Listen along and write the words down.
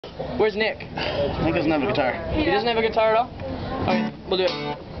Where's Nick? Nick doesn't have a guitar. He doesn't have a guitar at all? Alright, we'll do it.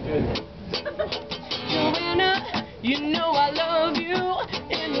 Joanna, you know I love you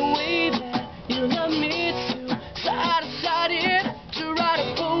in the way that you love me too. So I decided to write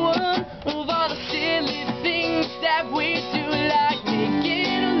a poem of all the silly things that we do, like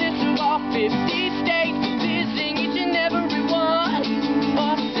making a list of all 50 states, visiting each and every one,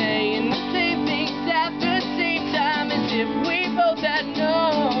 or saying the same things at the same time as if we both had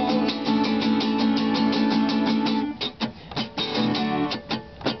known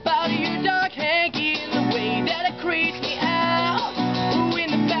about your dark hanky and the way that it creeps me out, in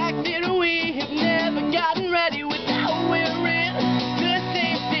the fact that we have never gotten ready without wearing the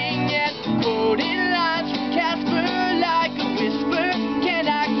same thing, and quoting lines from Casper like a whisper. Can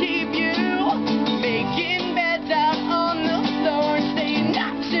I keep you making beds out on the floor and staying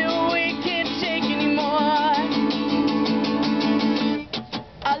up till we can't take anymore?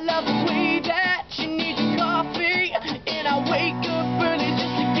 I love the way that you need your coffee, and I wake up early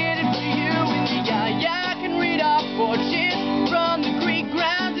just to get it for you. And I can read our fortunes from the Greek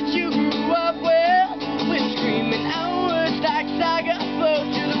grounds that you grew up with. We're screaming out words like saga flow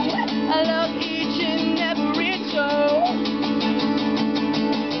to the west. I love each and every toe.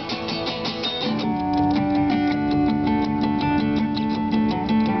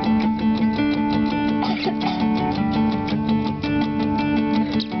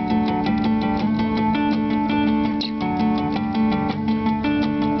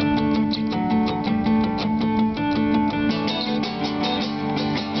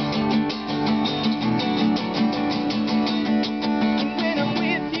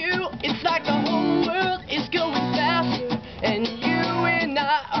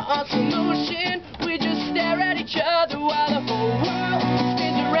 On some motion, we just stare at each other while the whole world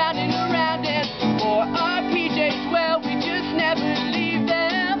spins around and around, and for our PJs, well, we just never leave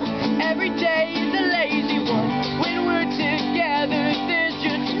them. Every day is a lazy one. When we're together, there's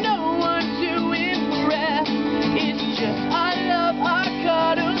just no one to impress. It's just our love, our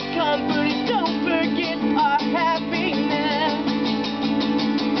cuddles, comfort, and don't forget our happiness.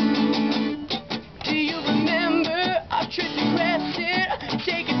 Do you remember our trip to Crescent,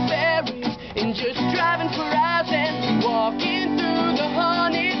 taking ferries and just driving for hours and walking through the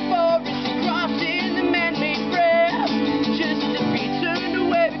haunted forest and crossing the man-made bridge, just to be turned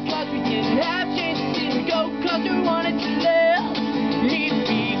away because we didn't have change, didn't go because we wanted to live? Me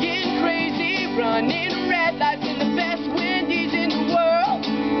being crazy, running red lights in the best Wendy's in the world,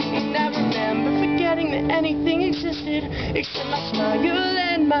 and I remember forgetting that anything existed except my smile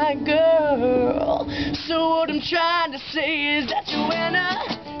and my girl. So what I'm trying to say is that,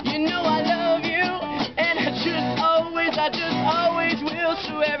 Joanna, you know I love you, and I just always will.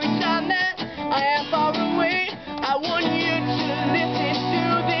 So every time that I am far away, I want you to listen to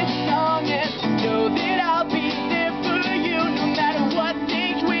this song and know that I'll be there for you, no matter what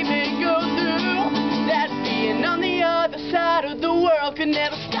things we may go through. That being on the other side of the world could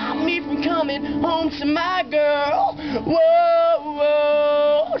never stop me from coming home to my girl. Whoa.